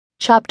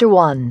Chapter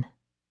 1.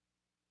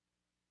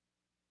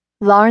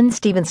 Lauren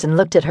Stevenson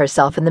looked at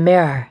herself in the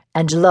mirror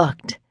and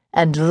looked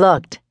and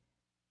looked.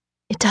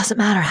 "It doesn't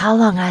matter how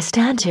long I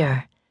stand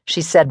here,"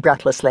 she said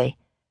breathlessly.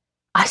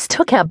 "I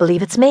still can't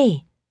believe it's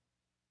me."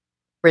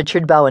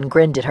 Richard Bowen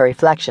grinned at her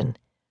reflection.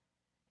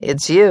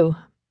 "It's you,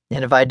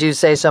 and if I do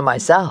say so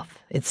myself,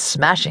 it's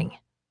smashing."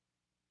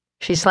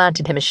 She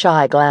slanted him a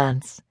shy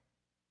glance.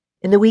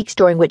 In the weeks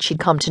during which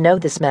she'd come to know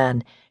this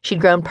man,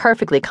 she'd grown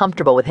perfectly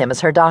comfortable with him as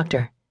her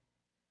doctor.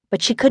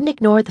 But she couldn't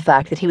ignore the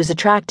fact that he was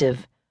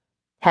attractive.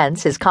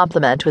 Hence, his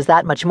compliment was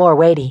that much more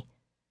weighty.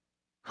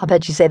 "I'll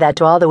bet you say that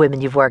to all the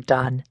women you've worked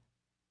on."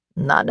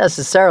 "Not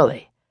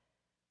necessarily.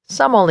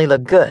 Some only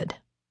look good.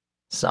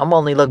 Some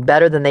only look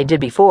better than they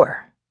did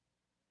before.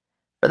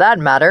 For that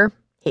matter,"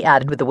 he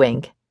added with a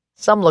wink,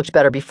 "some looked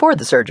better before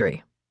the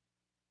surgery."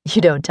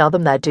 "You don't tell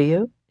them that, do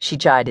you?" she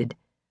chided.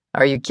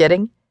 "Are you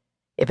kidding?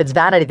 If it's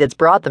vanity that's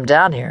brought them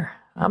down here,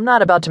 I'm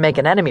not about to make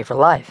an enemy for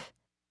life."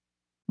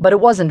 "But it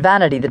wasn't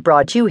vanity that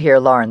brought you here,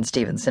 Lauren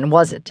Stevenson,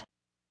 was it?"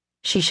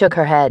 She shook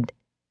her head.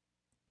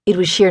 "It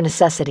was sheer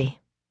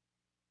necessity."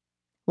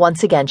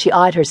 Once again she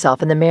eyed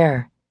herself in the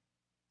mirror.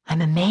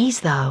 "I'm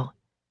amazed, though.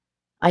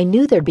 I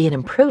knew there'd be an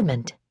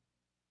improvement."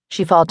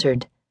 She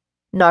faltered.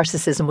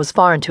 Narcissism was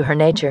foreign to her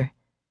nature.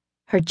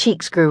 Her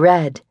cheeks grew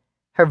red,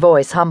 her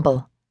voice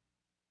humble.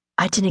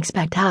 "I didn't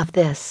expect half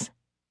this."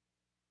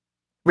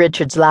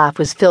 Richard's laugh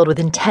was filled with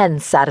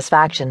intense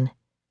satisfaction.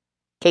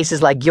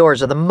 "Cases like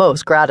yours are the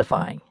most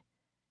gratifying.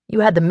 You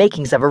had the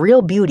makings of a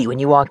real beauty when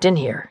you walked in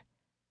here.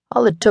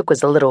 All it took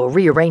was a little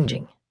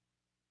rearranging."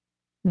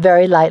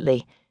 Very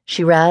lightly,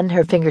 she ran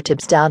her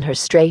fingertips down her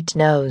straight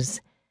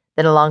nose,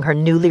 then along her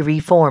newly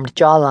reformed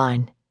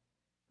jawline.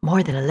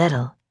 More than a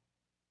little.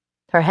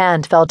 Her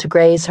hand fell to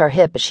graze her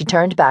hip as she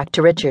turned back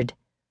to Richard.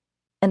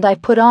 "And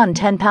I've put on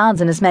 10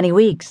 pounds in as many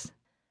weeks.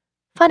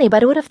 Funny,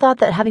 but I would have thought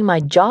that having my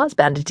jaws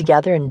banded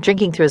together and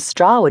drinking through a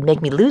straw would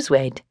make me lose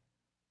weight."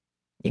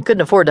 "You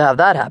couldn't afford to have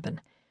that happen,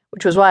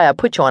 which was why I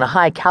put you on a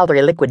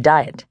high-calorie liquid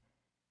diet.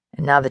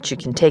 And now that you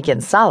can take in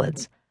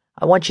solids,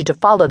 I want you to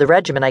follow the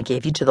regimen I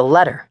gave you to the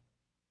letter.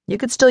 You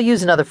could still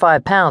use another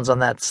 5 pounds on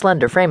that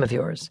slender frame of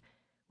yours,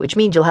 which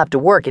means you'll have to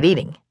work at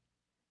eating.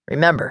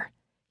 Remember,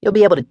 you'll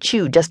be able to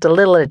chew just a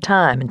little at a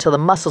time until the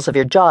muscles of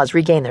your jaws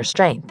regain their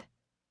strength.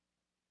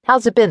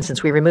 How's it been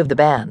since we removed the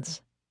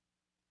bands?"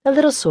 "A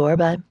little sore,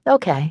 but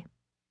okay."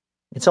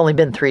 "It's only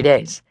been 3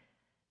 days.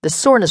 The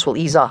soreness will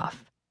ease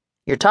off.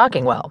 You're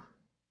talking well.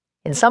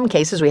 In some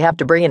cases, we have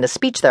to bring in a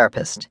speech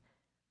therapist,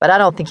 but I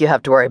don't think you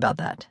have to worry about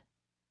that."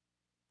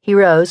 He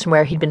rose from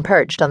where he'd been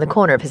perched on the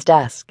corner of his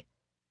desk.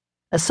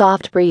 A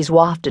soft breeze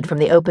wafted from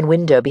the open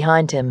window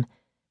behind him,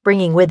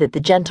 bringing with it the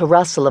gentle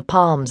rustle of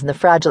palms and the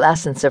fragile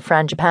essence of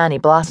frangipani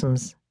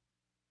blossoms.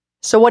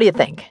 "So what do you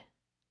think?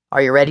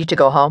 Are you ready to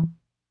go home?"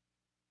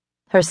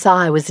 Her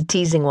sigh was a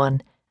teasing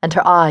one, and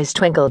her eyes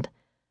twinkled.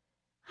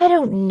 "I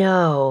don't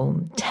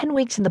know. 10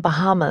 weeks in the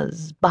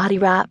Bahamas, body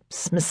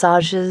wraps,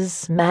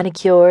 massages,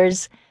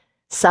 manicures,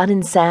 sun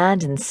and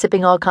sand, and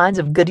sipping all kinds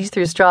of goodies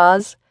through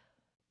straws.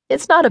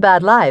 It's not a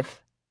bad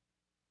life."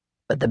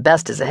 "But the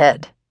best is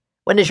ahead.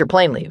 When does your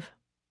plane leave?"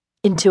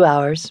 "In 2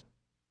 hours.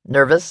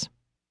 "Nervous?"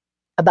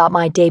 "About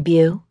my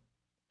debut?"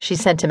 She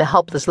sent him a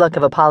helpless look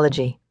of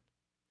apology.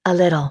 "A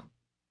little."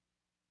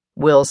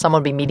 "Will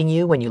someone be meeting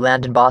you when you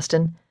land in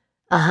Boston?"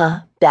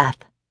 Beth."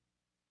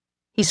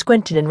 He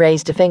squinted and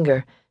raised a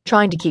finger,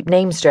 trying to keep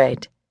names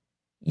straight.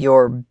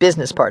 "Your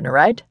business partner,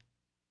 right?"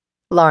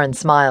 Lauren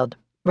smiled.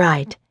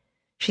 "Right.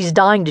 She's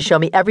dying to show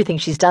me everything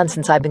she's done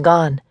since I've been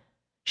gone.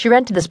 She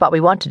rented the spot we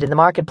wanted in the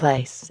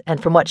marketplace,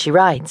 and from what she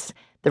writes,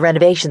 the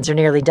renovations are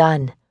nearly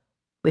done.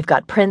 We've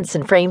got prints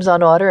and frames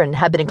on order and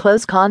have been in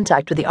close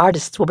contact with the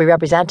artists we'll be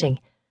representing,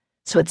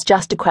 so it's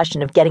just a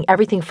question of getting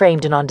everything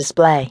framed and on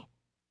display."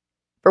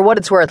 "For what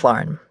it's worth,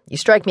 Lauren, you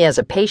strike me as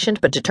a patient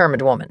but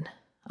determined woman.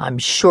 I'm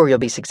sure you'll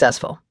be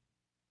successful."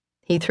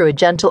 He threw a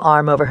gentle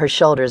arm over her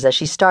shoulders as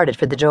she started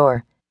for the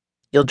door.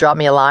 "You'll drop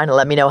me a line and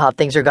let me know how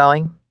things are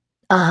going?"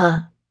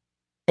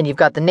 "And you've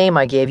got the name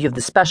I gave you of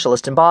the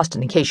specialist in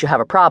Boston in case you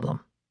have a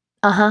problem?"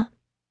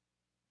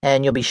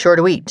 "And you'll be sure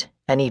to eat,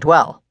 and eat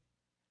well."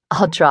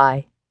 "I'll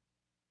try."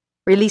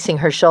 Releasing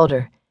her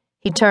shoulder,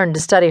 he turned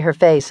to study her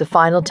face a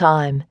final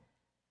time.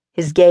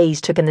 His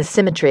gaze took in the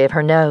symmetry of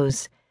her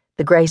nose,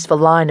 the graceful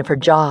line of her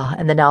jaw,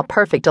 and the now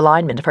perfect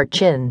alignment of her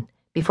chin,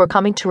 before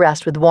coming to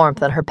rest with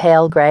warmth on her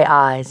pale gray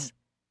eyes.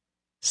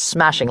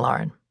 "Smashing,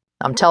 Lauren.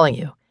 I'm telling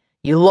you,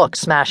 you look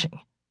smashing."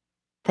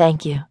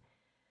 "Thank you.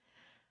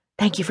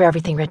 Thank you for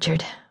everything,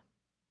 Richard."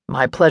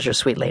 "My pleasure,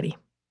 sweet lady."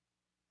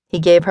 He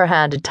gave her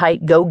hand a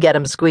tight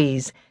go-get-em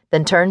squeeze,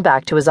 then turned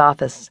back to his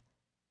office.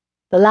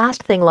 The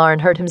last thing Lauren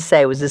heard him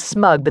say was a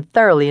smug but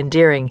thoroughly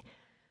endearing,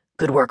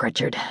 "Good work,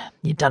 Richard.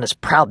 You've done us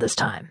proud this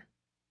time."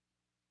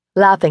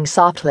 Laughing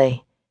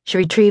softly, she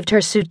retrieved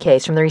her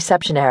suitcase from the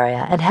reception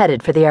area and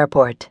headed for the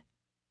airport.